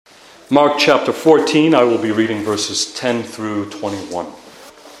Mark chapter 14, I will be reading verses 10 through 21.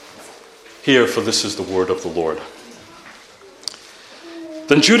 Hear, for this is the word of the Lord.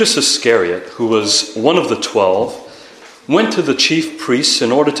 Then Judas Iscariot, who was one of the 12, went to the chief priests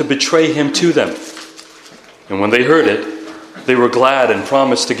in order to betray him to them. And when they heard it, they were glad and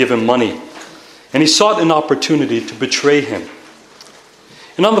promised to give him money. And he sought an opportunity to betray him.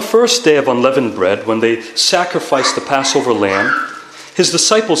 And on the first day of unleavened bread, when they sacrificed the Passover lamb, his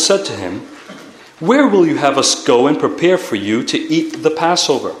disciples said to him, "Where will you have us go and prepare for you to eat the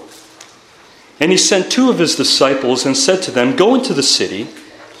Passover?" And he sent 2 of his disciples and said to them, "Go into the city,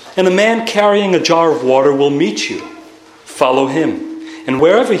 and a man carrying a jar of water will meet you. Follow him. And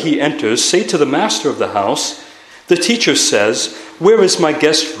wherever he enters, say to the master of the house, 'The teacher says, where is my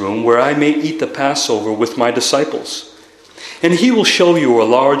guest room where I may eat the Passover with my disciples?' And he will show you a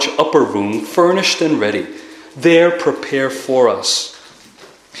large upper room furnished and ready. There prepare for us."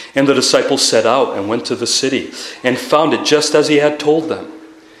 And the disciples set out and went to the city and found it just as he had told them.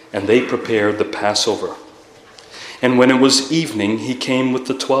 And they prepared the Passover. And when it was evening, he came with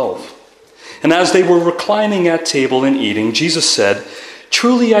the 12. And as they were reclining at table and eating, Jesus said,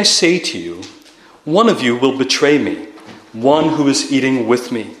 "Truly I say to you, one of you will betray me, one who is eating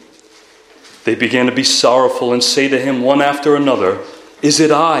with me." They began to be sorrowful and say to him one after another, "Is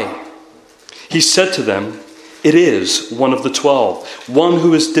it I?" He said to them, "It is one of the 12, one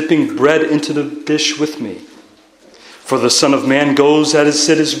who is dipping bread into the dish with me. For the Son of Man goes as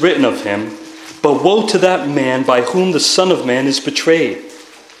it is written of him, but woe to that man by whom the Son of Man is betrayed.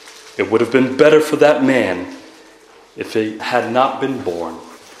 It would have been better for that man if he had not been born."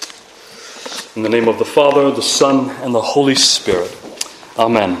 In the name of the Father, the Son, and the Holy Spirit.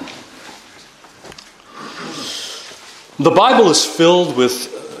 Amen. The Bible is filled with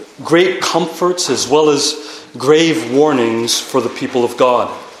great comforts as well as grave warnings for the people of God.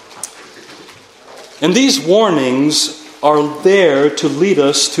 And these warnings are there to lead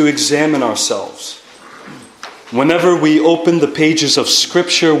us to examine ourselves. Whenever we open the pages of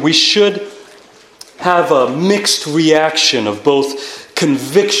Scripture, we should have a mixed reaction of both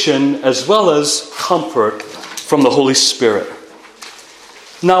conviction as well as comfort from the Holy Spirit.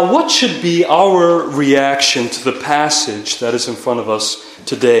 Now, what should be our reaction to the passage that is in front of us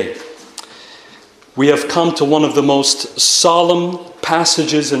today? We have come to one of the most solemn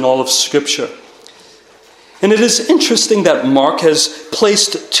passages in all of Scripture. And it is interesting that Mark has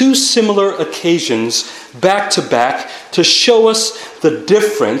placed 2 similar occasions back to back to show us the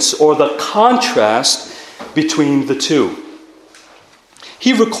difference or the contrast between the two.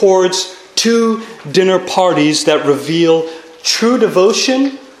 He records 2 dinner parties that reveal true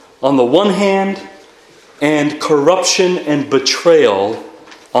devotion on the one hand and corruption and betrayal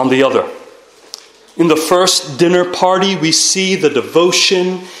on the other. In the first dinner party, we see the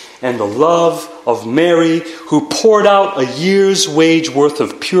devotion and the love of Mary, who poured out a year's wage worth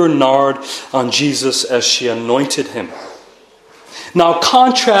of pure nard on Jesus as she anointed him. Now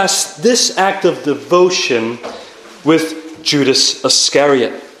contrast this act of devotion with Judas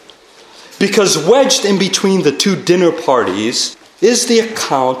Iscariot. Because wedged in between the 2 dinner parties is the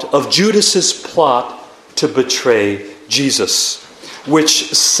account of Judas's plot to betray Jesus,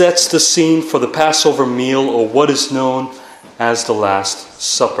 which sets the scene for the Passover meal, or what is known as the Last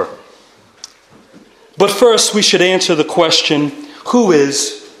Supper. But first, we should answer the question, who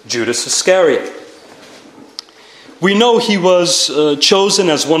is Judas Iscariot? We know he was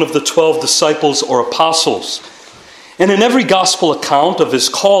chosen as one of the 12 disciples or apostles. And in every gospel account of his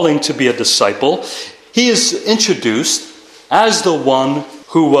calling to be a disciple, he is introduced as the one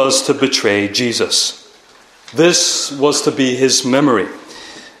who was to betray Jesus. This was to be his memory.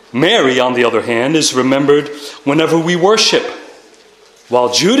 Mary, on the other hand, is remembered whenever we worship, while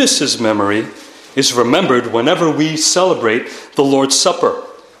Judas's memory is remembered whenever we celebrate the Lord's Supper.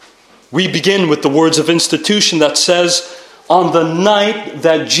 We begin with the words of institution that says, "On the night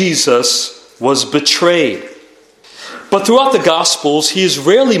that Jesus was betrayed." But throughout the Gospels, he is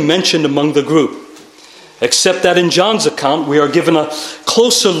rarely mentioned among the group, except that in John's account, we are given a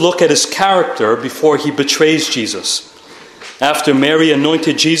closer look at his character before he betrays Jesus. After Mary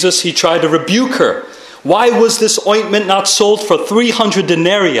anointed Jesus, he tried to rebuke her. Why was this ointment not sold for 300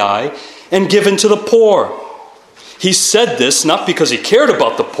 denarii and given to the poor? He said this not because he cared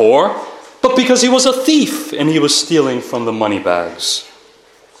about the poor, but because he was a thief and he was stealing from the money bags.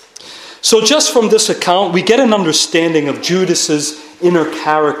 So just from this account, we get an understanding of Judas's inner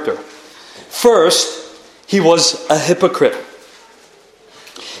character. First, he was a hypocrite.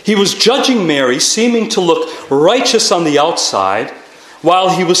 He was judging Mary, seeming to look righteous on the outside, while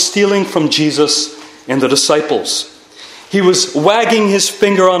he was stealing from Jesus and the disciples. He was wagging his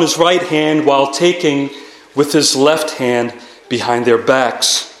finger on his right hand while taking with his left hand behind their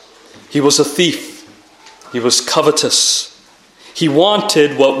backs. He was a thief. He was covetous. He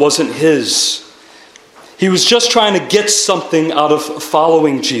wanted what wasn't his. He was just trying to get something out of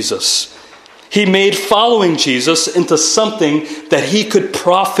following Jesus. He made following Jesus into something that he could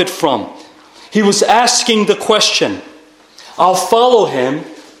profit from. He was asking the question, I'll follow him,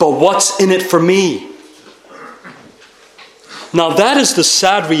 but what's in it for me? Now that is the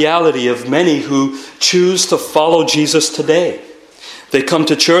sad reality of many who choose to follow Jesus today. They come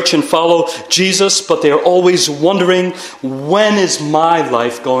to church and follow Jesus, but they are always wondering, when is my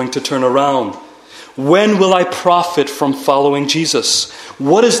life going to turn around? When will I profit from following Jesus?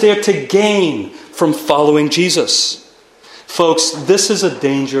 What is there to gain from following Jesus? Folks, this is a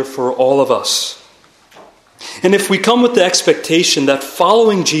danger for all of us. And if we come with the expectation that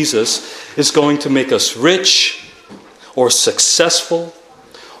following Jesus is going to make us rich or successful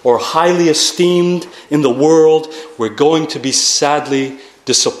or highly esteemed in the world, we're going to be sadly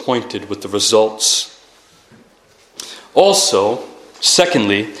disappointed with the results. Also,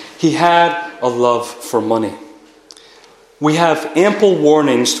 secondly, he had a love for money. We have ample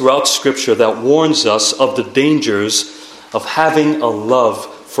warnings throughout Scripture that warns us of the dangers of having a love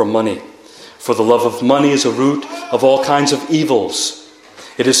for money. For the love of money is a root of all kinds of evils.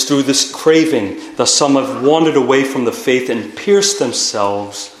 It is through this craving that some have wandered away from the faith and pierced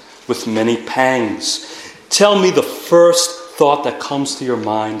themselves with many pangs. Tell me the first thought that comes to your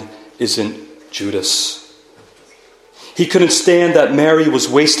mind isn't Judas. He couldn't stand that Mary was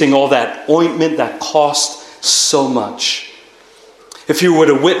wasting all that ointment that cost so much. If you were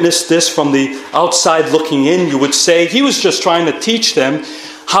to witness this from the outside looking in, you would say he was just trying to teach them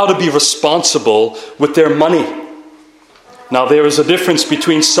how to be responsible with their money. Now, there is a difference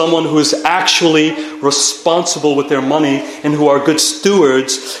between someone who is actually responsible with their money and who are good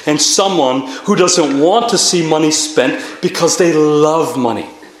stewards, and someone who doesn't want to see money spent because they love money.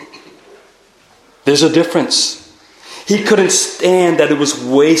 There's a difference. He couldn't stand that it was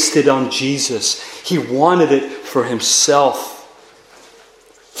wasted on Jesus. He wanted it for himself.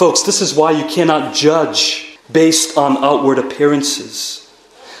 Folks, this is why you cannot judge based on outward appearances.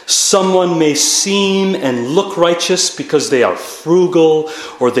 Someone may seem and look righteous because they are frugal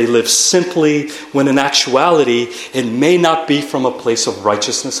or they live simply, when in actuality it may not be from a place of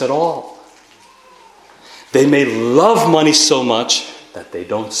righteousness at all. They may love money so much that they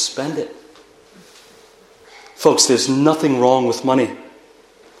don't spend it. Folks, there's nothing wrong with money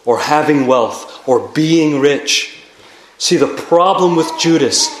or having wealth or being rich. See, the problem with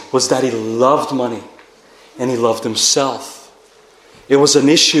Judas was that he loved money and he loved himself. It was an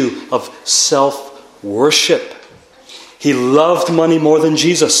issue of self-worship. He loved money more than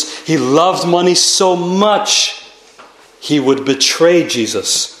Jesus. He loved money so much he would betray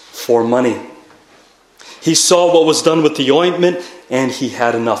Jesus for money. He saw what was done with the ointment and he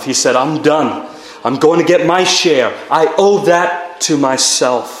had enough. He said, I'm done. I'm going to get my share. I owe that to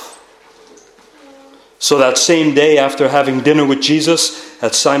myself. So that same day, after having dinner with Jesus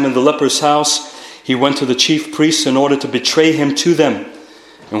at Simon the leper's house, he went to the chief priests in order to betray him to them.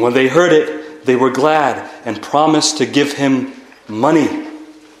 And when they heard it, they were glad and promised to give him money.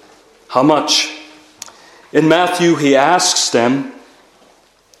 How much? In Matthew, he asks them,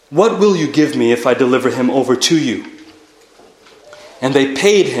 "What will you give me if I deliver him over to you?" And they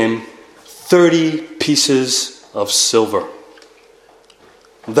paid him 30 pieces of silver.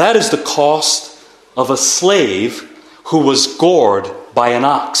 That is the cost of a slave who was gored by an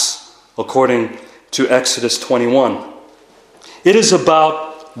ox, according to Exodus 21. It is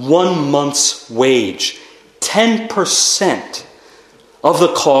about 1 month's wage, 10% of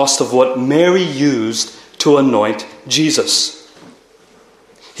the cost of what Mary used to anoint Jesus.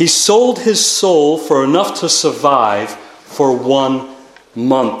 He sold his soul for enough to survive for 1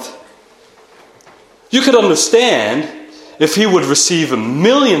 month. You could understand if he would receive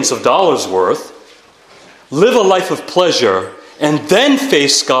millions of dollars worth, live a life of pleasure, and then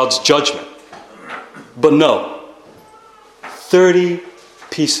face God's judgment. But no, 30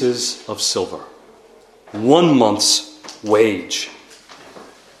 pieces of silver, 1 month's wage.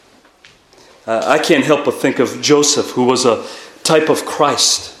 I can't help but think of Joseph, who was a type of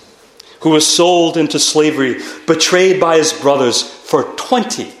Christ, who was sold into slavery, betrayed by his brothers for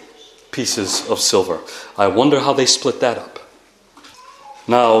 20 pieces of silver. I wonder how they split that up.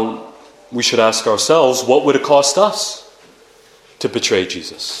 Now, we should ask ourselves, what would it cost us to betray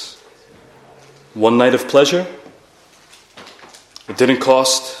Jesus? 1 night of pleasure? It didn't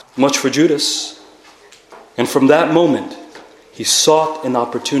cost much for Judas. And from that moment, he sought an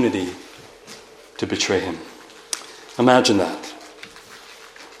opportunity to betray him. Imagine that.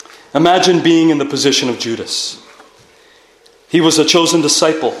 Imagine being in the position of Judas. He was a chosen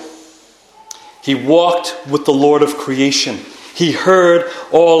disciple. He walked with the Lord of creation. He heard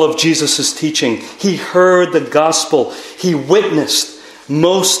all of Jesus' teaching. He heard the gospel. He witnessed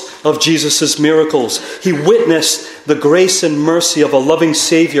most of Jesus' miracles. He witnessed the grace and mercy of a loving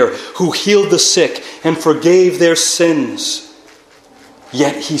Savior who healed the sick and forgave their sins.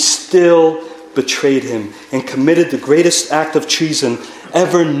 Yet he still betrayed him and committed the greatest act of treason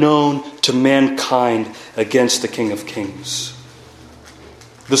ever known to mankind against the King of Kings.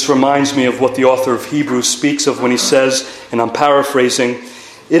 This reminds me of what the author of Hebrews speaks of when he says, and I'm paraphrasing,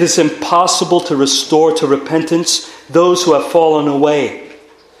 "It is impossible to restore to repentance those who have fallen away,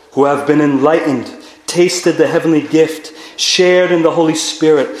 who have been enlightened, tasted the heavenly gift, shared in the Holy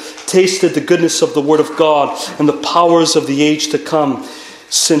Spirit, tasted the goodness of the Word of God and the powers of the age to come,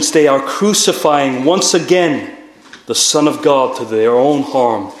 since they are crucifying once again the Son of God to their own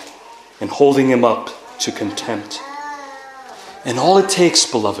harm and holding him up to contempt." And all it takes,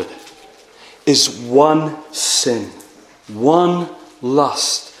 beloved, is one sin, one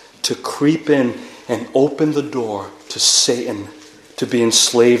lust to creep in and open the door to Satan to be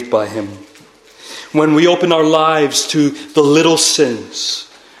enslaved by him. When we open our lives to the little sins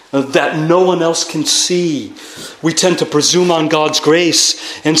that no one else can see, we tend to presume on God's grace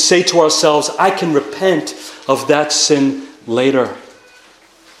and say to ourselves, "I can repent of that sin later."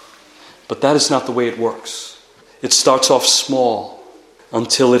 But that is not the way it works. It starts off small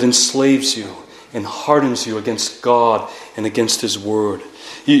until it enslaves you and hardens you against God and against His Word.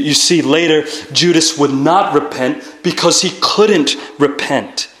 You see, later, Judas would not repent because he couldn't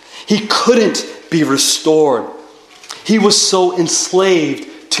repent. He couldn't be restored. He was so enslaved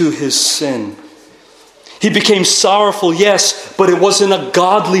to his sin. He became sorrowful, yes, but it wasn't a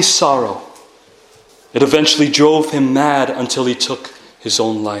godly sorrow. It eventually drove him mad until he took his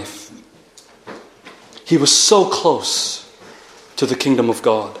own life. He was so close to the kingdom of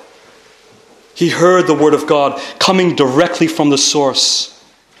God. He heard the word of God coming directly from the source.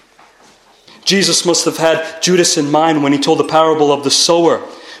 Jesus must have had Judas in mind when he told the parable of the sower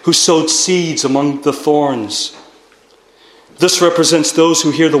who sowed seeds among the thorns. This represents those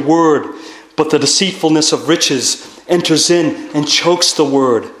who hear the word, but the deceitfulness of riches enters in and chokes the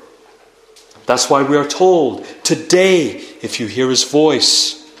word. That's why we are told, today, if you hear his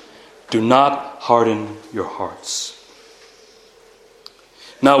voice, do not harden your hearts.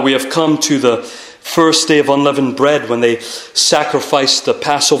 Now we have come to the first day of unleavened bread when they sacrificed the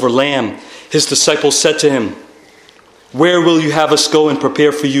Passover lamb. His disciples said to him, "Where will you have us go and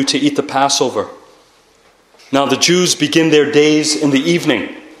prepare for you to eat the Passover?" Now the Jews begin their days in the evening.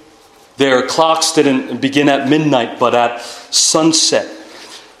 Their clocks didn't begin at midnight, but at sunset.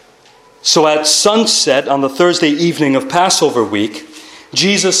 So at sunset on the Thursday evening of Passover week,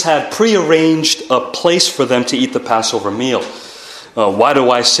 Jesus had prearranged a place for them to eat the Passover meal. Why do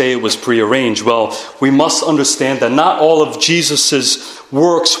I say it was prearranged? Well, we must understand that not all of Jesus'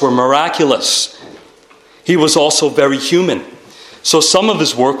 works were miraculous. He was also very human. So some of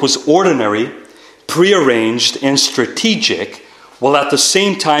his work was ordinary, prearranged, and strategic, while at the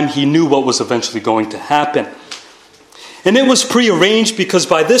same time he knew what was eventually going to happen. And it was prearranged because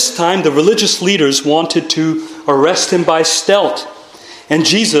by this time the religious leaders wanted to arrest him by stealth. And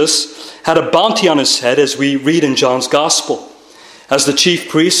Jesus had a bounty on his head, as we read in John's Gospel. As the chief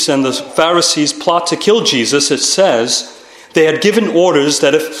priests and the Pharisees plot to kill Jesus, it says, they had given orders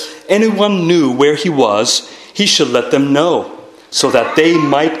that if anyone knew where he was, he should let them know, so that they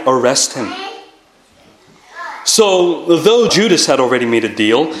might arrest him. So, though Judas had already made a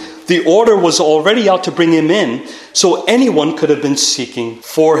deal, the order was already out to bring him in, so anyone could have been seeking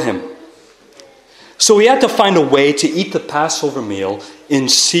for him. So he had to find a way to eat the Passover meal in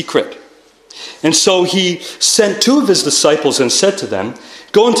secret. And so he sent two of his disciples and said to them,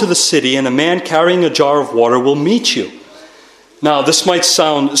 "Go into the city, and a man carrying a jar of water will meet you." Now, this might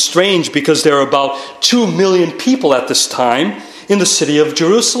sound strange because there are about 2 million people at this time in the city of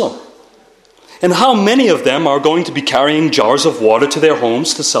Jerusalem. And how many of them are going to be carrying jars of water to their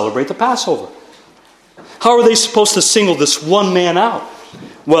homes to celebrate the Passover? How are they supposed to single this one man out?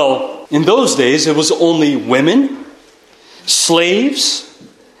 Well, in those days, it was only women, slaves,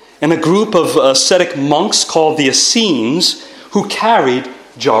 and a group of ascetic monks called the Essenes who carried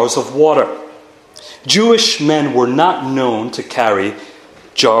jars of water. Jewish men were not known to carry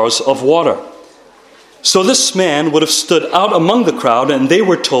jars of water. So this man would have stood out among the crowd, and they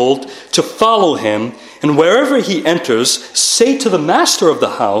were told to follow him, and wherever he enters, say to the master of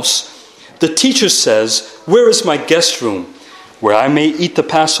the house, "The teacher says, 'Where is my guest room, where I may eat the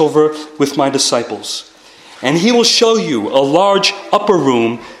Passover with my disciples?' and he will show you a large upper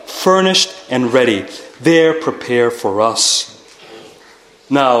room furnished and ready. There prepare for us."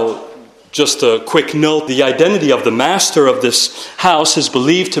 Now, just a quick note, the identity of the master of this house is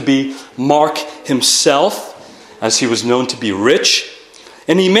believed to be Mark himself, as he was known to be rich.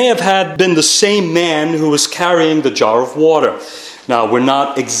 And he may have been the same man who was carrying the jar of water. Now, we're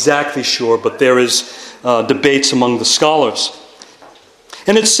not exactly sure, but there is debates among the scholars.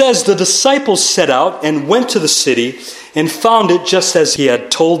 And it says, the disciples set out and went to the city and found it just as he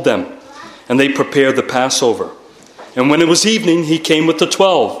had told them. And they prepared the Passover. And when it was evening, he came with the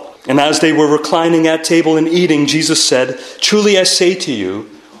 12. And as they were reclining at table and eating, Jesus said, "Truly I say to you,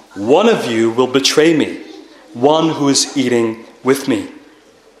 one of you will betray me, one who is eating with me."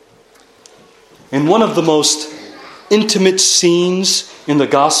 In one of the most intimate scenes in the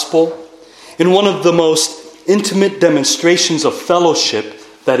gospel, in one of the most intimate demonstrations of fellowship,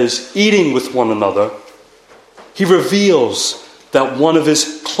 that is, eating with one another, he reveals that one of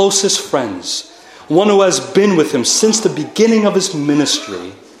his closest friends, one who has been with him since the beginning of his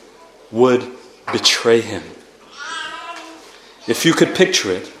ministry, would betray him. If you could picture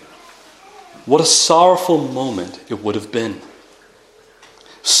it, what a sorrowful moment it would have been.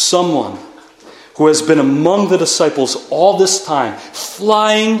 Someone who has been among the disciples all this time,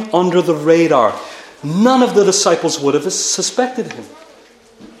 flying under the radar. None of the disciples would have suspected him.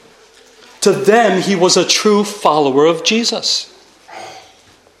 To them, he was a true follower of Jesus.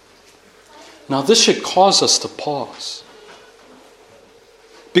 Now, this should cause us to pause.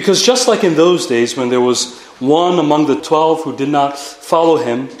 Because just like in those days when there was one among the 12 who did not follow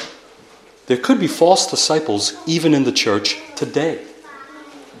him, there could be false disciples even in the church today.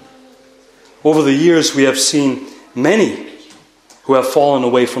 Over the years, we have seen many who have fallen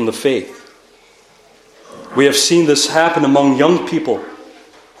away from the faith. We have seen this happen among young people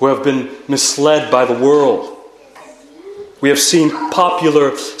who have been misled by the world. We have seen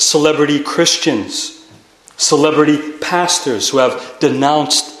popular celebrity Christians, celebrity pastors who have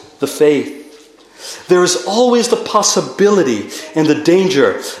denounced the faith. There is always the possibility and the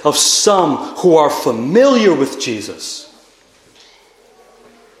danger of some who are familiar with Jesus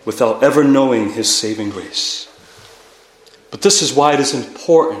without ever knowing his saving grace. But this is why it is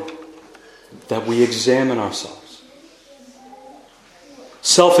important that we examine ourselves.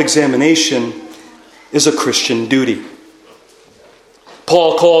 Self-examination is a Christian duty.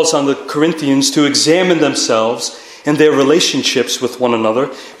 Paul calls on the Corinthians to examine themselves and their relationships with one another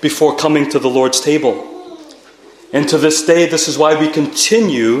before coming to the Lord's table. And to this day, this is why we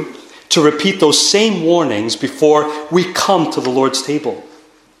continue to repeat those same warnings before we come to the Lord's table.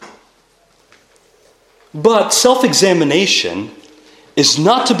 But self-examination is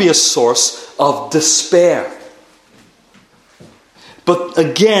not to be a source of despair. But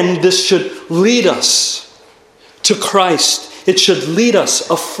again, this should lead us to Christ. It should lead us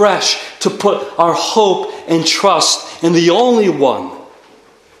afresh to put our hope and trust in the only one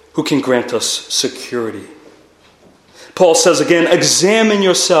who can grant us security. Paul says again, examine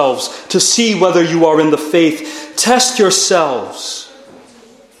yourselves to see whether you are in the faith. Test yourselves.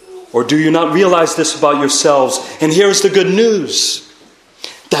 Or do you not realize this about yourselves? And here's the good news,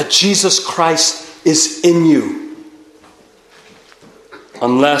 that Jesus Christ is in you.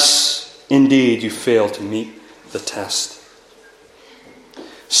 Unless, indeed, you fail to meet the test.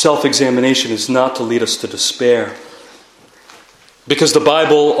 Self-examination is not to lead us to despair, because the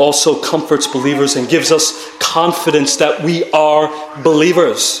Bible also comforts believers and gives us confidence that we are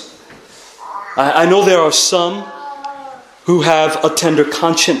believers. I know there are some who have a tender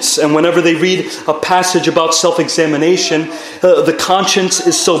conscience, and whenever they read a passage about self-examination, the conscience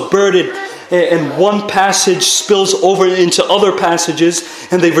is so burdened, and one passage spills over into other passages,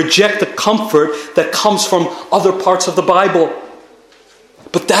 and they reject the comfort that comes from other parts of the Bible.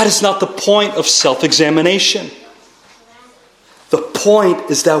 But that is not the point of self-examination. The point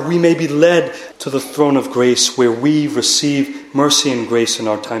is that we may be led to the throne of grace where we receive mercy and grace in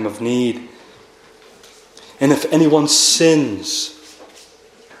our time of need. And if anyone sins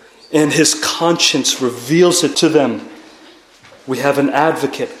and his conscience reveals it to them, we have an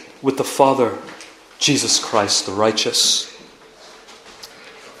advocate with the Father, Jesus Christ the righteous.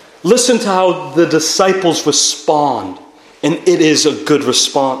 Listen to how the disciples respond, and it is a good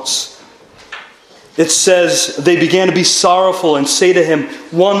response. It says, they began to be sorrowful and say to him,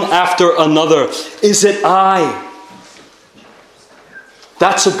 one after another, "Is it I?"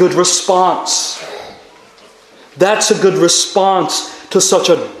 That's a good response. That's a good response to such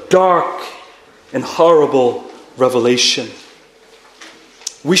a dark and horrible revelation.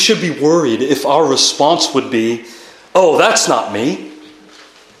 We should be worried if our response would be, "Oh, that's not me.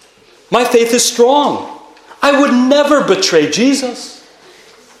 My faith is strong. I would never betray Jesus.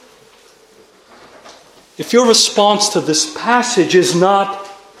 If your response to this passage is not,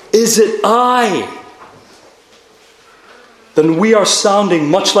 is it I? Then we are sounding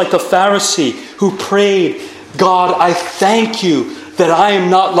much like the Pharisee who prayed, God, I thank you that I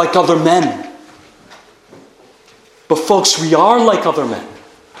am not like other men. But folks, we are like other men.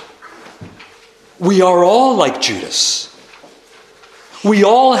 We are all like Judas. We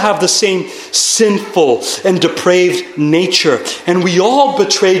all have the same sinful and depraved nature. And we all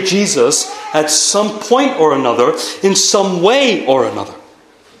betray Jesus at some point or another, in some way or another.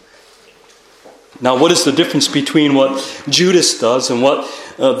 Now, what is the difference between what Judas does and what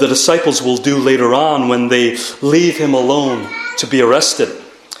the disciples will do later on when they leave him alone to be arrested?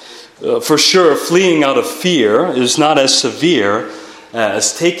 For sure, fleeing out of fear is not as severe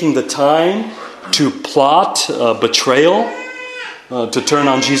as taking the time to plot betrayal, to turn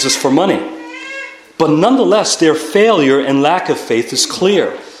on Jesus for money. But nonetheless, their failure and lack of faith is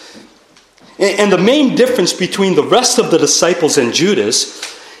clear. And the main difference between the rest of the disciples and Judas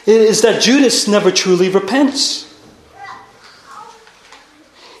is that Judas never truly repents.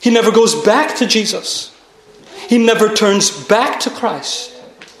 He never goes back to Jesus. He never turns back to Christ.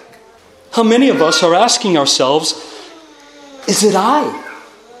 How many of us are asking ourselves, is it I?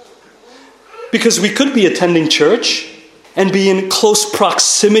 Because we could be attending church and be in close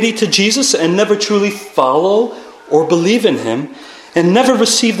proximity to Jesus and never truly follow or believe in him and never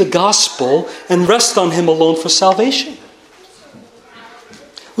receive the gospel and rest on him alone for salvation.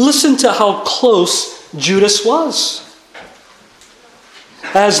 Listen to how close Judas was.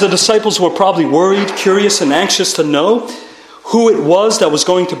 As the disciples were probably worried, curious, and anxious to know who it was that was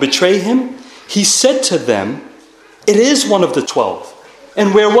going to betray him, he said to them, it is one of the 12.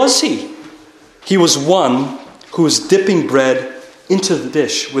 And where was he? He was one who was dipping bread into the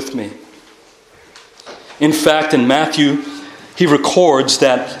dish with me. In fact, in Matthew, he records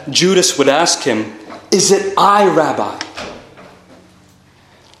that Judas would ask him, is it I, Rabbi?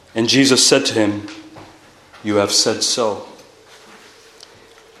 And Jesus said to him, you have said so.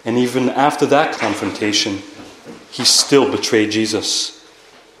 And even after that confrontation, he still betrayed Jesus.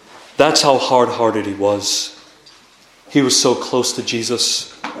 That's how hard-hearted he was. He was so close to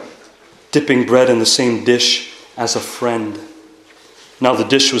Jesus, dipping bread in the same dish as a friend. Now the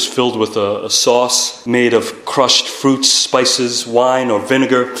dish was filled with a sauce made of crushed fruits, spices, wine, or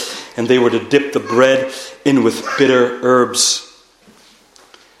vinegar, and they were to dip the bread in with bitter herbs.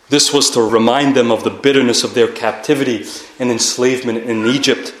 This was to remind them of the bitterness of their captivity and enslavement in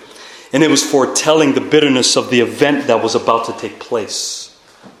Egypt. And it was foretelling the bitterness of the event that was about to take place.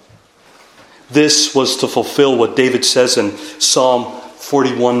 This was to fulfill what David says in Psalm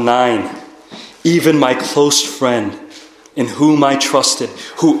 41:9. Even my close friend, in whom I trusted,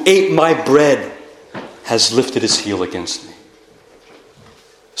 who ate my bread, has lifted his heel against me.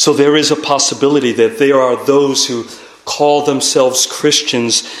 So there is a possibility that there are those who call themselves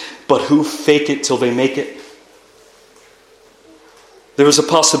Christians, but who fake it till they make it. There is a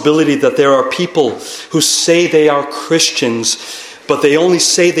possibility that there are people who say they are Christians, but they only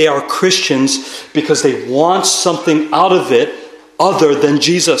say they are Christians because they want something out of it other than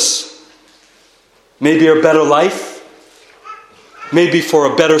Jesus. Maybe a better life, maybe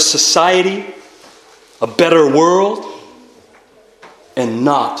for a better society, a better world, and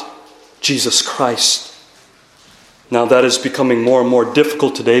not Jesus Christ. Now that is becoming more and more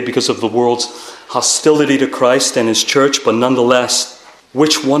difficult today because of the world's hostility to Christ and his church, but nonetheless,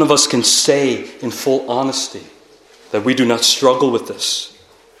 which one of us can say in full honesty that we do not struggle with this?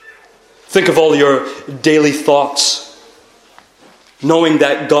 Think of all your daily thoughts, knowing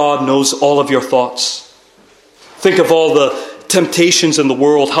that God knows all of your thoughts. Think of all the temptations in the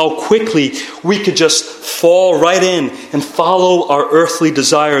world, how quickly we could just fall right in and follow our earthly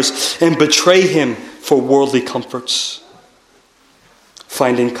desires and betray him for worldly comforts,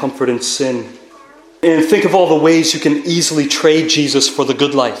 finding comfort in sin. And think of all the ways you can easily trade Jesus for the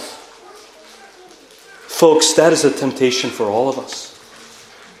good life. Folks, that is a temptation for all of us.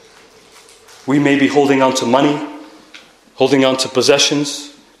 We may be holding on to money, holding on to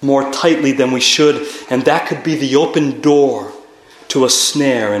possessions more tightly than we should, and that could be the open door to a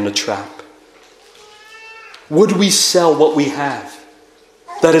snare and a trap. Would we sell what we have?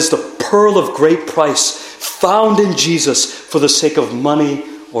 That is the pearl of great price found in Jesus for the sake of money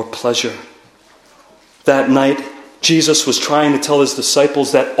or pleasure. That night, Jesus was trying to tell his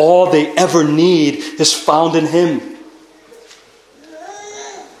disciples that all they ever need is found in him.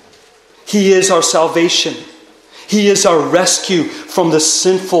 He is our salvation. He is our rescue from the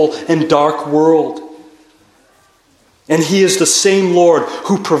sinful and dark world. And He is the same Lord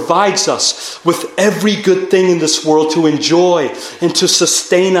who provides us with every good thing in this world to enjoy and to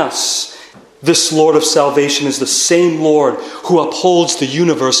sustain us. This Lord of salvation is the same Lord who upholds the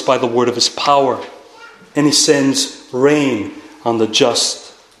universe by the word of His power. And He sends rain on the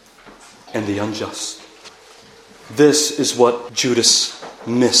just and the unjust. This is what Judas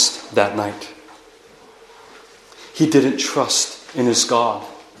missed that night. He didn't trust in his God.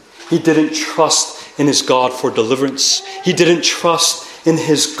 He didn't trust in his God for deliverance. He didn't trust in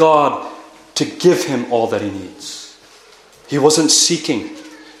his God to give him all that he needs. He wasn't seeking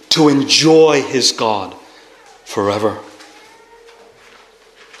to enjoy his God forever.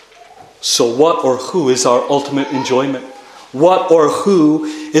 So what or who is our ultimate enjoyment? What or who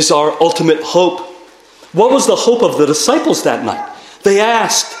is our ultimate hope? What was the hope of the disciples that night? They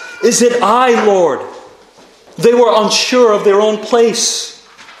asked, "Is it I, Lord?" They were unsure of their own place.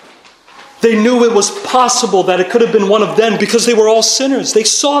 They knew it was possible that it could have been one of them because they were all sinners. They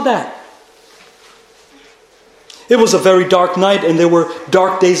saw that. It was a very dark night and there were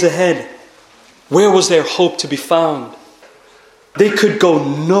dark days ahead. Where was their hope to be found? They could go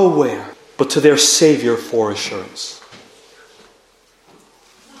nowhere but to their Savior for assurance.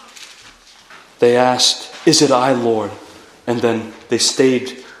 They asked, "Is it I, Lord?" And then they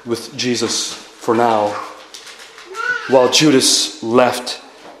stayed with Jesus for now, while Judas left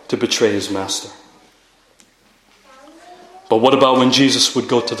to betray his master. But what about when Jesus would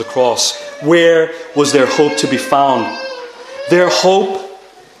go to the cross? Where was their hope to be found? Their hope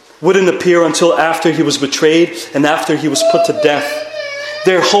wouldn't appear until after he was betrayed and after he was put to death.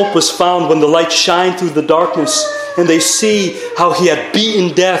 Their hope was found when the light shined through the darkness and they see how he had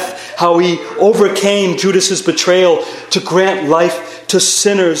beaten death, how he overcame Judas's betrayal to grant life to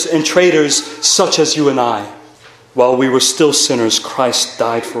sinners and traitors such as you and I. While we were still sinners, Christ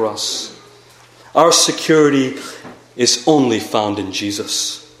died for us. Our security is only found in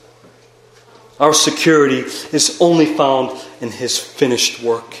Jesus. Our security is only found in His finished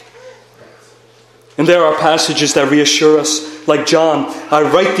work. And there are passages that reassure us, like John, "I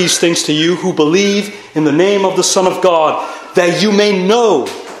write these things to you who believe in the name of the Son of God, that you may know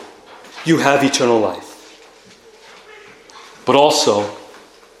you have eternal life." But also,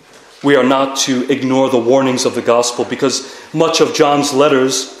 we are not to ignore the warnings of the gospel, because much of John's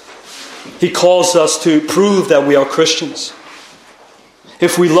letters, he calls us to prove that we are Christians.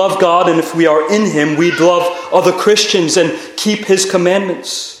 If we love God and if we are in Him, we love other Christians and keep His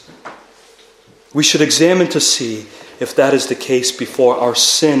commandments. We should examine to see if that is the case before our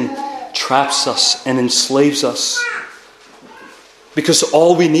sin traps us and enslaves us. Because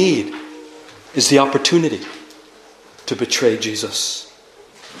all we need is the opportunity to betray Jesus.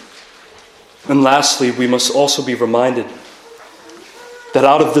 And lastly, we must also be reminded that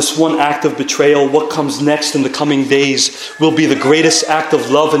out of this one act of betrayal, what comes next in the coming days will be the greatest act of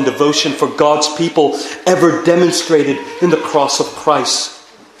love and devotion for God's people ever demonstrated in the cross of Christ.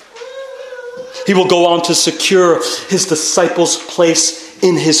 He will go on to secure His disciples' place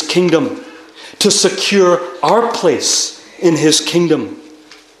in His kingdom, to secure our place in His kingdom,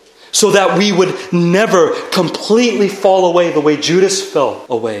 so that we would never completely fall away the way Judas fell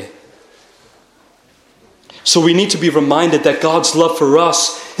away. So we need to be reminded that God's love for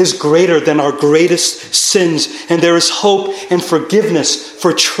us is greater than our greatest sins, and there is hope and forgiveness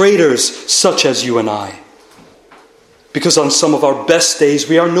for traitors such as you and I. Because on some of our best days,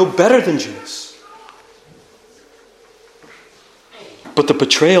 we are no better than Judas. But the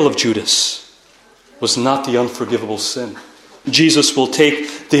betrayal of Judas was not the unforgivable sin. Jesus will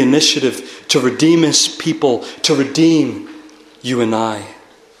take the initiative to redeem His people, to redeem you and I.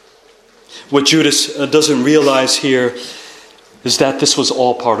 What Judas doesn't realize here is that this was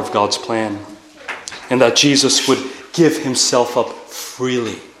all part of God's plan, and that Jesus would give Himself up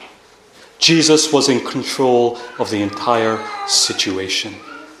freely. Jesus was in control of the entire situation,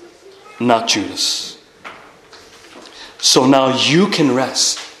 not Judas. So now you can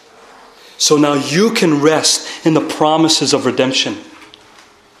rest. So now you can rest in the promises of redemption.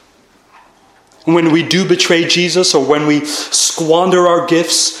 When we do betray Jesus, or when we squander our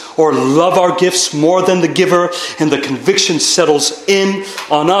gifts or love our gifts more than the giver, and the conviction settles in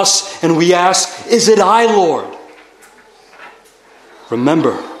on us and we ask, "Is it I, Lord?"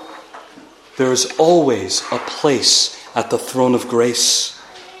 Remember, there is always a place at the throne of grace.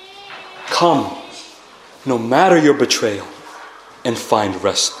 Come, no matter your betrayal, and find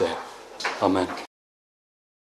rest there. Amen.